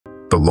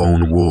The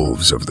lone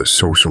wolves of the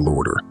social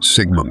order,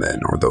 Sigma men,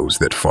 are those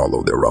that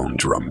follow their own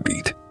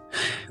drumbeat.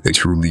 They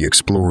truly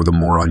explore the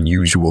more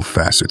unusual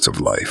facets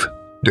of life,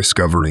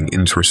 discovering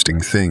interesting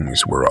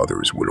things where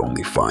others would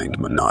only find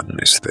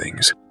monotonous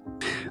things.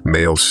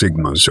 Male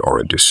Sigmas are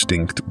a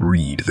distinct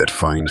breed that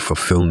find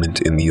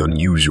fulfillment in the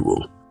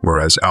unusual,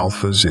 whereas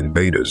alphas and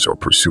betas are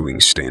pursuing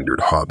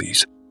standard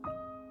hobbies.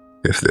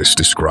 If this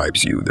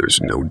describes you,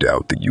 there's no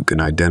doubt that you can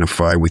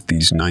identify with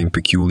these 9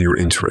 peculiar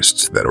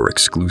interests that are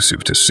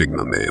exclusive to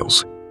Sigma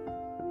males.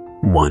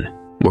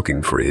 1.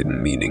 Looking for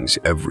hidden meanings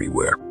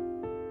everywhere.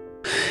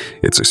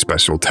 It's a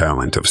special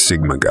talent of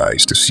Sigma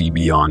guys to see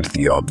beyond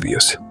the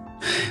obvious.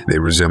 They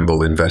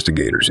resemble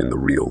investigators in the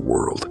real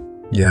world.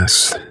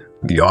 Yes,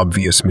 the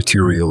obvious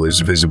material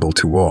is visible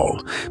to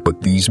all,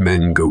 but these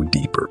men go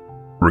deeper,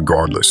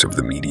 regardless of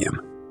the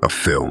medium. A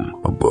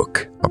film, a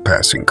book, a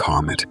passing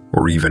comet,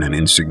 or even an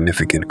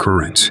insignificant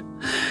occurrence.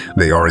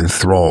 They are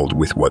enthralled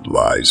with what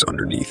lies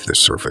underneath the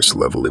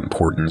surface-level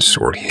importance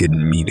or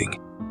hidden meaning.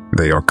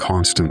 They are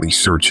constantly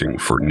searching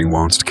for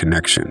nuanced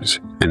connections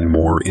and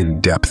more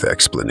in-depth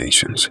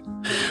explanations.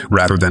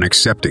 Rather than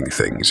accepting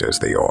things as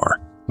they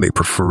are, they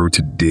prefer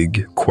to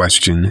dig,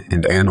 question,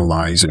 and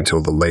analyze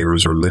until the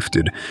layers are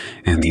lifted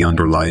and the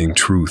underlying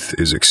truth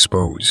is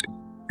exposed.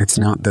 It's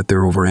not that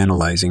they're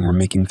overanalyzing or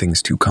making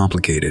things too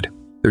complicated.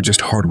 They're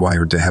just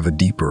hardwired to have a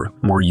deeper,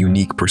 more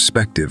unique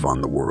perspective on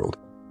the world.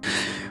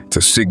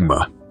 To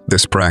Sigma,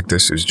 this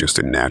practice is just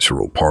a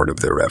natural part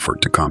of their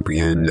effort to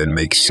comprehend and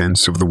make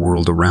sense of the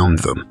world around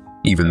them,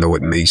 even though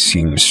it may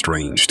seem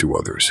strange to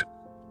others.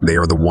 They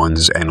are the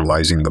ones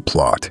analyzing the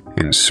plot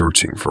and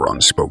searching for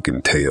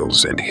unspoken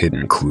tales and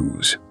hidden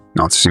clues,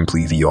 not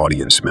simply the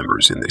audience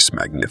members in this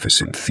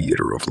magnificent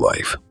theater of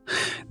life.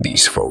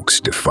 These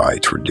folks defy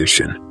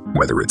tradition,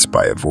 whether it's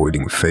by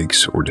avoiding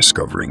fakes or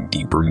discovering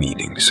deeper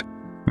meanings.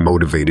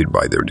 Motivated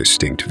by their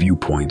distinct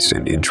viewpoints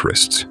and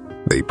interests,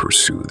 they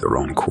pursue their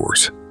own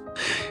course.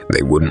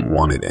 They wouldn't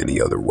want it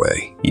any other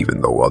way,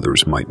 even though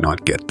others might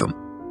not get them.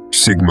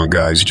 Sigma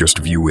guys just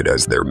view it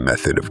as their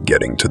method of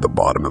getting to the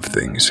bottom of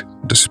things,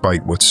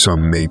 despite what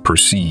some may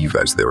perceive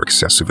as their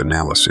excessive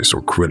analysis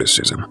or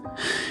criticism.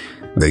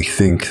 They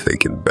think they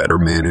can better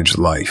manage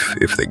life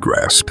if they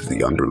grasp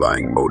the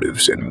underlying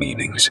motives and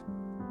meanings.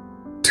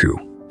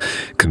 2.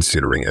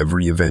 Considering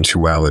every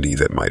eventuality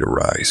that might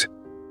arise.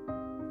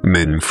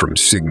 Men from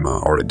Sigma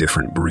are a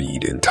different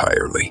breed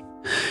entirely.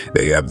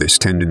 They have this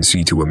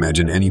tendency to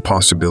imagine any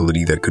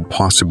possibility that could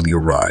possibly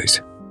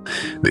arise.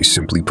 They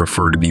simply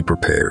prefer to be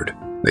prepared.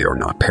 They are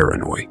not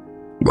paranoid.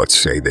 Let's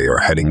say they are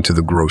heading to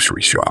the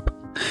grocery shop.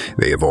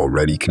 They have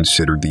already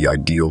considered the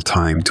ideal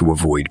time to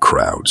avoid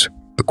crowds,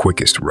 the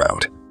quickest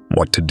route,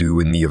 what to do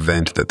in the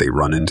event that they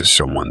run into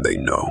someone they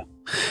know,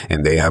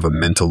 and they have a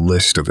mental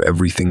list of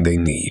everything they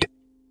need.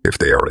 If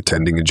they are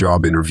attending a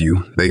job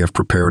interview, they have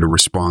prepared a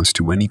response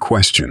to any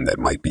question that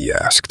might be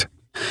asked.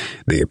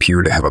 They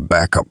appear to have a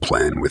backup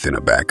plan within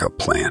a backup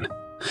plan.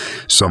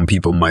 Some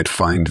people might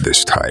find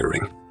this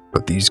tiring,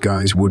 but these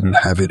guys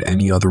wouldn't have it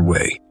any other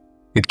way.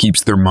 It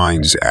keeps their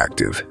minds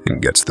active and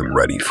gets them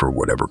ready for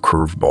whatever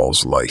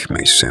curveballs life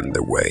may send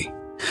their way.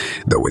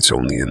 Though it's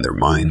only in their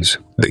minds,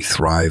 they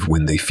thrive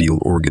when they feel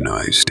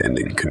organized and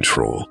in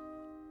control.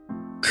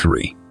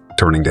 3.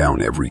 Turning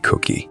down every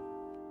cookie.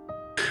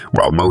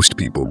 While most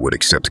people would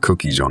accept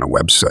cookies on a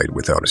website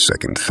without a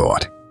second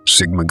thought,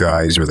 Sigma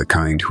guys are the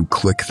kind who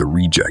click the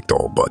reject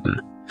all button.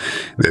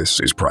 This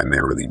is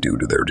primarily due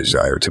to their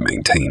desire to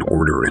maintain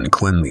order and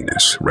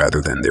cleanliness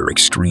rather than their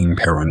extreme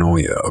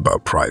paranoia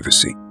about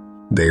privacy.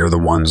 They are the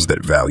ones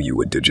that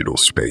value a digital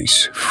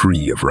space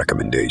free of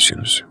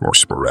recommendations or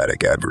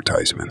sporadic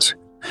advertisements.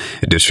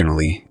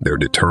 Additionally, they're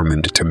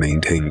determined to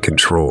maintain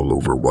control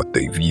over what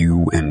they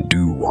view and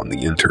do on the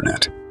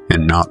internet,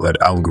 and not let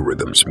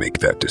algorithms make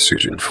that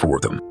decision for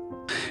them.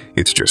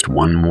 It's just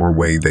one more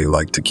way they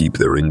like to keep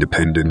their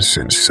independence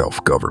and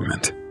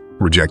self-government.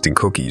 Rejecting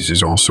cookies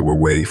is also a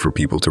way for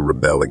people to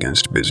rebel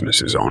against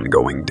businesses'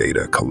 ongoing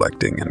data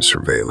collecting and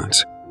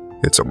surveillance.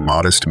 It's a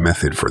modest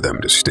method for them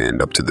to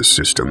stand up to the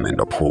system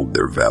and uphold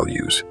their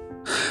values.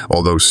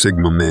 Although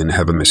Sigma men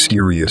have a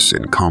mysterious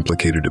and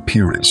complicated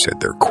appearance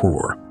at their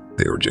core,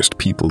 they are just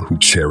people who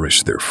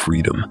cherish their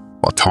freedom,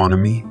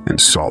 autonomy,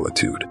 and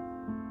solitude.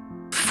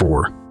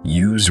 4.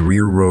 Use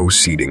rear row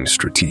seating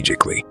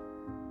strategically.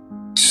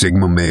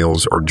 Sigma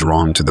males are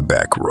drawn to the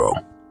back row,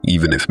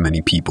 even if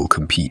many people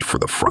compete for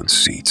the front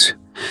seats.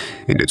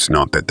 And it's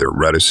not that they're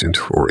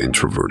reticent or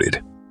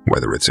introverted.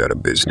 Whether it's at a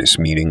business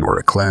meeting or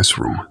a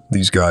classroom,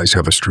 these guys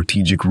have a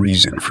strategic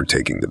reason for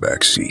taking the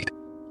back seat.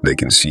 They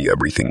can see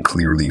everything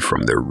clearly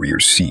from their rear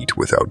seat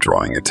without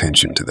drawing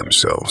attention to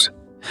themselves.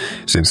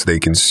 Since they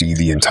can see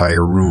the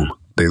entire room,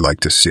 they like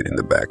to sit in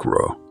the back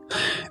row.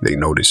 They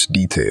notice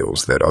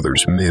details that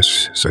others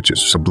miss, such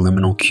as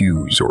subliminal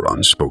cues or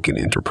unspoken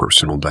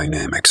interpersonal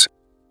dynamics.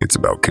 It's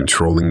about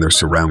controlling their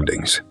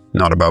surroundings,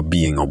 not about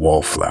being a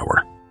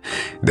wallflower.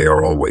 They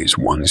are always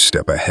one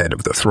step ahead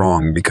of the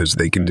throng because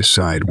they can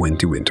decide when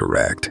to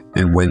interact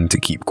and when to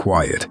keep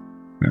quiet.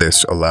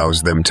 This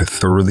allows them to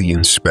thoroughly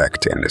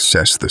inspect and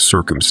assess the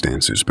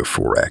circumstances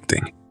before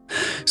acting.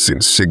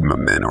 Since Sigma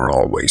men are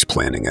always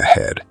planning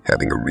ahead,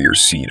 having a rear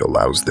seat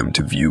allows them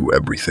to view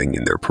everything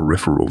in their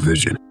peripheral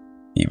vision.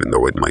 Even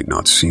though it might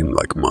not seem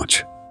like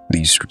much,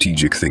 these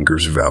strategic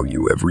thinkers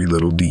value every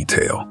little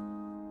detail.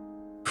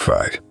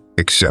 5.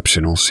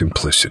 Exceptional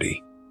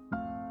simplicity.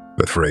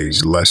 The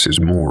phrase "less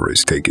is more"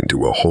 is taken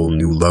to a whole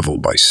new level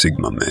by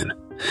Sigma men.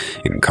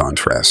 In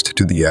contrast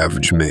to the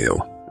average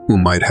male, who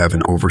might have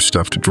an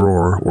overstuffed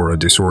drawer or a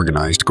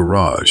disorganized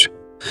garage,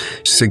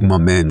 Sigma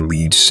men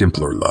lead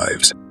simpler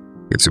lives.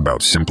 It's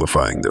about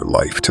simplifying their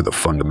life to the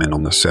fundamental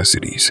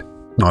necessities,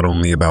 not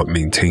only about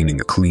maintaining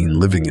a clean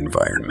living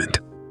environment.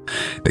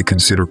 They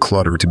consider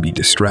clutter to be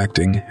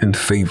distracting and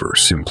favor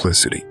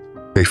simplicity.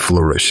 They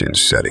flourish in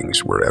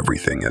settings where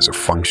everything has a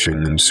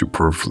function and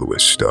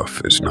superfluous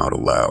stuff is not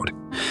allowed.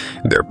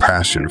 Their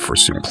passion for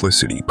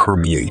simplicity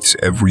permeates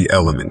every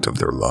element of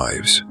their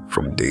lives,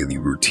 from daily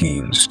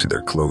routines to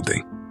their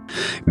clothing.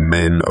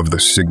 Men of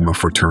the Sigma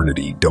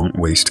fraternity don't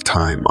waste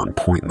time on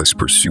pointless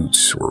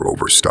pursuits or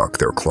overstock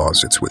their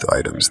closets with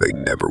items they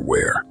never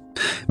wear.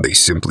 They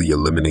simply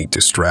eliminate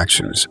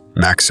distractions,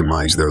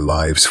 maximize their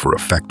lives for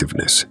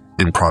effectiveness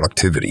and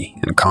productivity,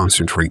 and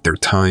concentrate their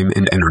time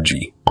and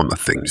energy on the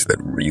things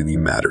that really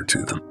matter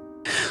to them.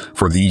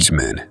 For these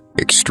men,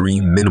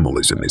 extreme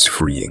minimalism is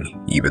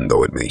freeing, even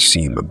though it may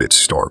seem a bit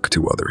stark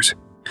to others.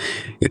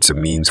 It's a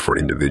means for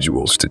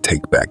individuals to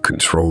take back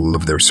control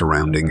of their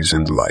surroundings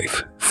and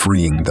life,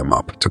 freeing them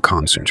up to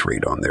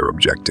concentrate on their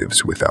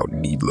objectives without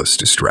needless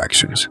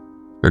distractions.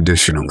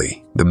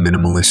 Additionally, the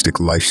minimalistic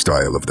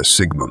lifestyle of the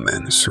Sigma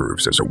men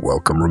serves as a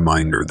welcome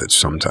reminder that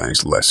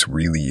sometimes less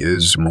really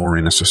is more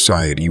in a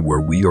society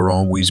where we are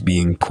always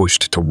being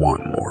pushed to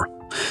want more,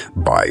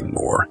 buy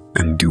more,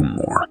 and do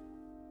more.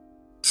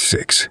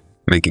 6.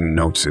 Making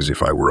notes as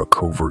if I were a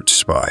covert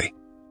spy.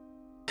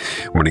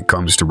 When it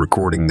comes to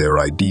recording their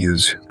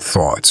ideas,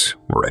 thoughts,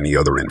 or any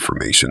other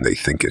information they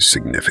think is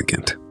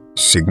significant,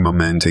 Sigma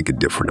men take a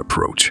different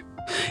approach.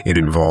 It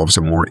involves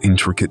a more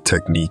intricate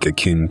technique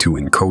akin to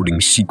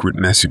encoding secret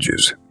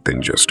messages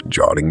than just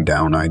jotting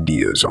down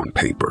ideas on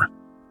paper.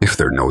 If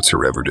their notes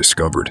are ever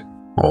discovered,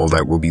 all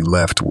that will be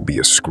left will be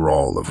a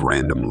scrawl of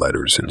random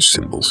letters and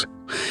symbols.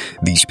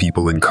 These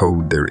people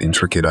encode their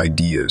intricate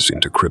ideas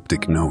into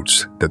cryptic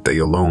notes that they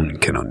alone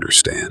can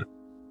understand.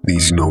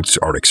 These notes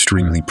are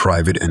extremely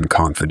private and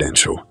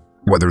confidential,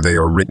 whether they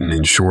are written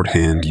in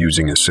shorthand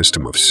using a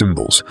system of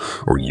symbols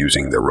or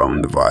using their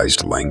own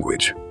devised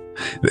language.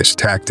 This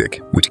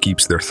tactic, which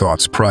keeps their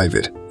thoughts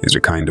private, is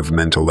a kind of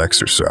mental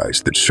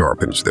exercise that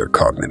sharpens their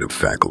cognitive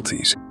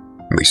faculties.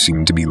 They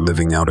seem to be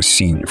living out a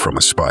scene from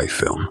a spy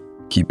film,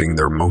 keeping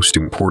their most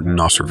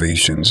important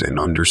observations and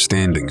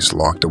understandings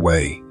locked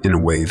away in a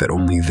way that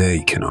only they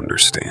can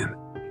understand.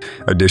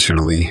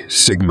 Additionally,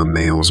 Sigma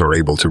males are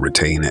able to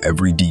retain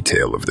every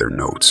detail of their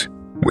notes,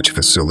 which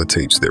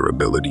facilitates their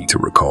ability to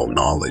recall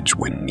knowledge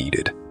when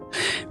needed.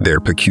 Their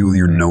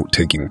peculiar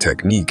note-taking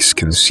techniques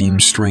can seem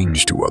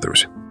strange to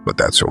others, but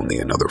that's only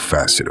another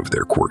facet of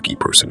their quirky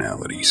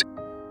personalities.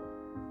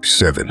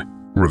 7.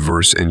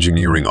 Reverse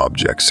engineering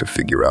objects to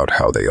figure out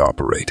how they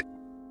operate.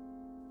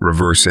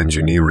 Reverse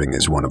engineering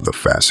is one of the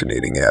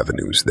fascinating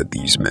avenues that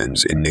these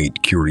men's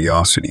innate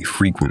curiosity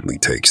frequently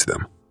takes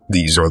them.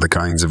 These are the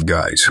kinds of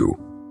guys who,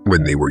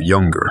 when they were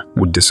younger,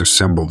 would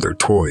disassemble their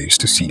toys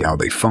to see how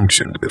they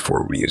functioned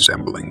before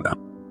reassembling them.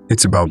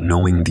 It's about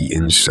knowing the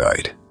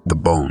inside, the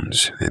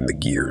bones, and the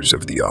gears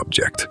of the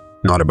object,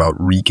 not about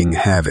wreaking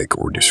havoc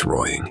or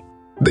destroying.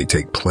 They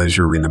take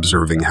pleasure in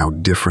observing how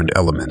different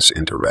elements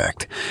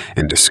interact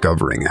and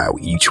discovering how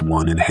each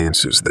one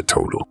enhances the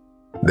total.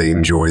 They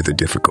enjoy the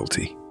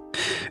difficulty.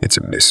 It's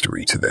a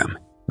mystery to them.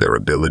 Their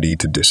ability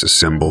to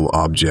disassemble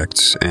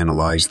objects,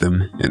 analyze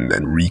them, and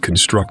then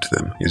reconstruct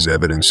them is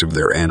evidence of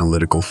their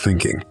analytical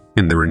thinking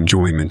and their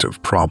enjoyment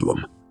of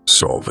problem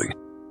solving.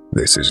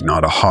 This is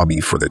not a hobby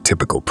for the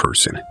typical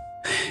person.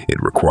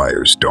 It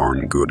requires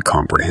darn good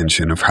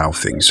comprehension of how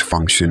things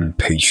function,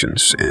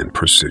 patience, and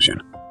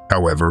precision.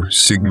 However,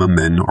 Sigma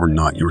men are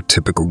not your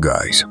typical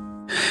guys.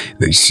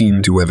 They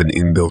seem to have an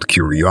inbuilt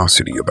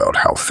curiosity about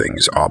how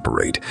things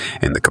operate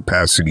and the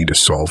capacity to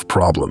solve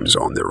problems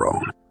on their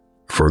own.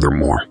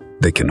 Furthermore,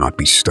 they cannot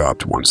be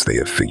stopped once they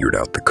have figured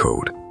out the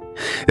code.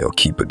 They'll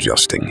keep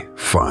adjusting,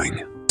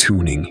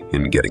 fine-tuning,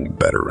 and getting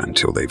better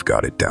until they've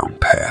got it down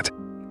pat.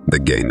 They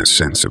gain a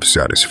sense of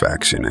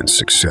satisfaction and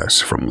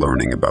success from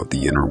learning about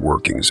the inner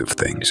workings of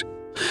things,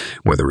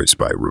 whether it's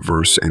by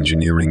reverse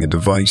engineering a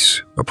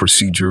device, a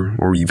procedure,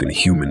 or even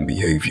human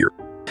behavior.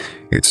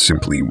 It's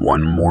simply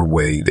one more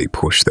way they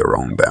push their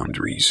own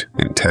boundaries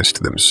and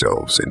test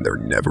themselves in their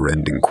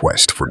never-ending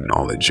quest for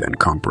knowledge and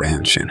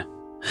comprehension.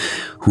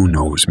 Who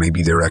knows,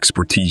 maybe their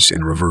expertise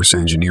in reverse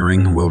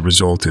engineering will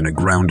result in a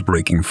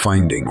groundbreaking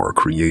finding or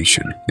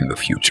creation in the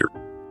future.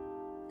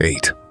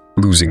 8.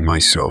 Losing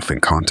myself in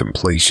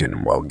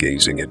contemplation while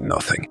gazing at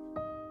nothing.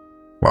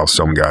 While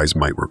some guys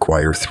might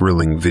require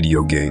thrilling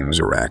video games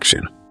or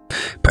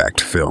action-packed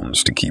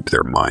films to keep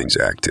their minds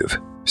active,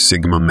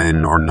 Sigma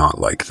men are not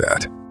like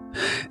that.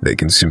 They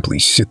can simply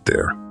sit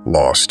there,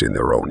 lost in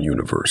their own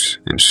universe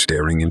and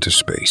staring into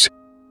space.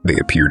 They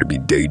appear to be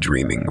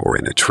daydreaming or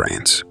in a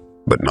trance,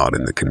 but not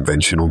in the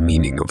conventional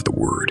meaning of the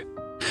word.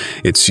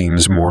 It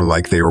seems more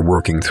like they are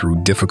working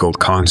through difficult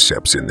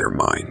concepts in their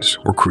minds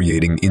or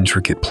creating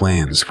intricate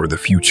plans for the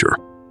future.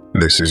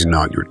 This is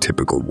not your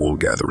typical wool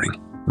gathering.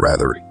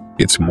 Rather,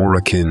 it's more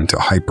akin to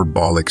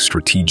hyperbolic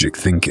strategic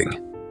thinking.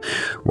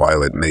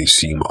 While it may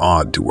seem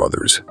odd to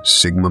others,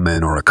 Sigma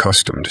men are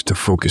accustomed to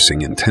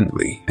focusing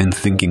intently and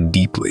thinking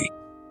deeply.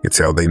 It's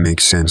how they make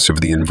sense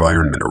of the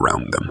environment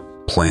around them,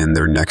 plan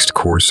their next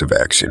course of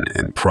action,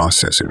 and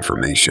process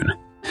information.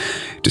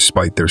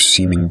 Despite their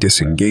seeming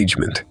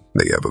disengagement,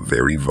 they have a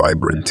very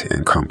vibrant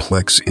and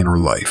complex inner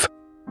life.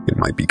 It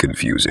might be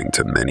confusing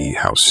to many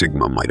how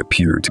Sigma might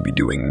appear to be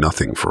doing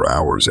nothing for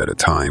hours at a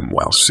time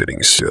while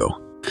sitting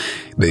still.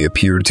 They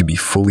appear to be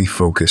fully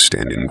focused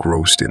and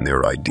engrossed in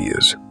their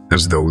ideas,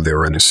 as though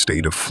they're in a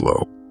state of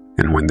flow,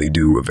 and when they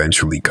do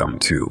eventually come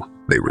to,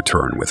 they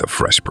return with a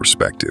fresh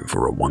perspective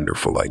or a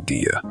wonderful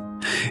idea.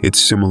 It's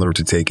similar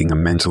to taking a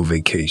mental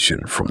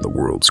vacation from the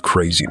world's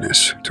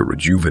craziness to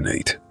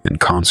rejuvenate and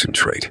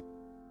concentrate.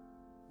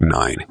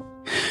 9.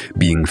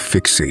 Being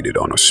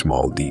fixated on a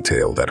small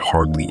detail that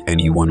hardly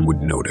anyone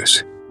would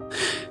notice.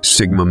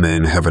 Sigma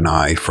men have an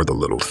eye for the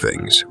little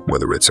things,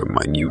 whether it's a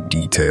minute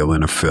detail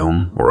in a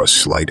film or a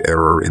slight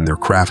error in their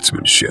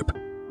craftsmanship.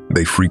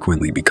 They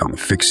frequently become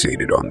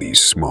fixated on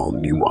these small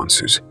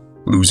nuances,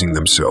 losing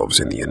themselves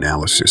in the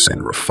analysis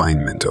and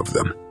refinement of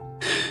them.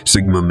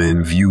 Sigma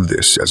men view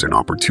this as an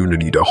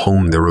opportunity to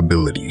hone their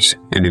abilities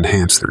and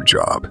enhance their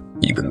job,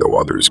 even though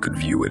others could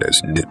view it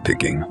as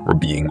nitpicking or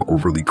being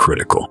overly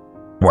critical.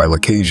 While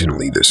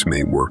occasionally this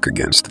may work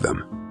against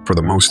them, for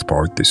the most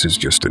part this is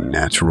just a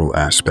natural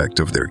aspect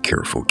of their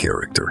careful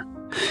character.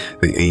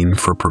 They aim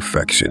for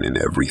perfection in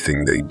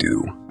everything they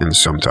do, and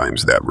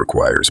sometimes that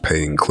requires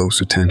paying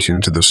close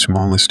attention to the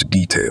smallest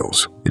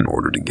details in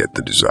order to get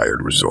the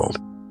desired result.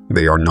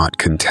 They are not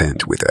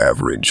content with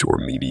average or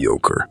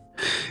mediocre.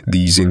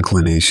 These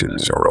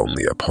inclinations are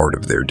only a part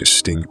of their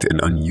distinct and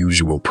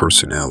unusual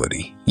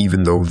personality,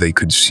 even though they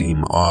could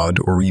seem odd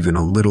or even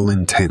a little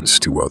intense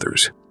to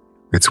others.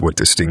 It's what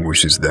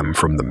distinguishes them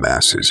from the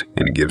masses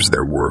and gives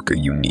their work a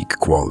unique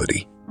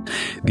quality.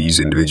 These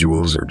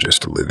individuals are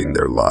just living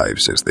their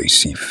lives as they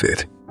see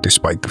fit,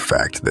 despite the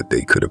fact that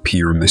they could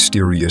appear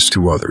mysterious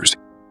to others.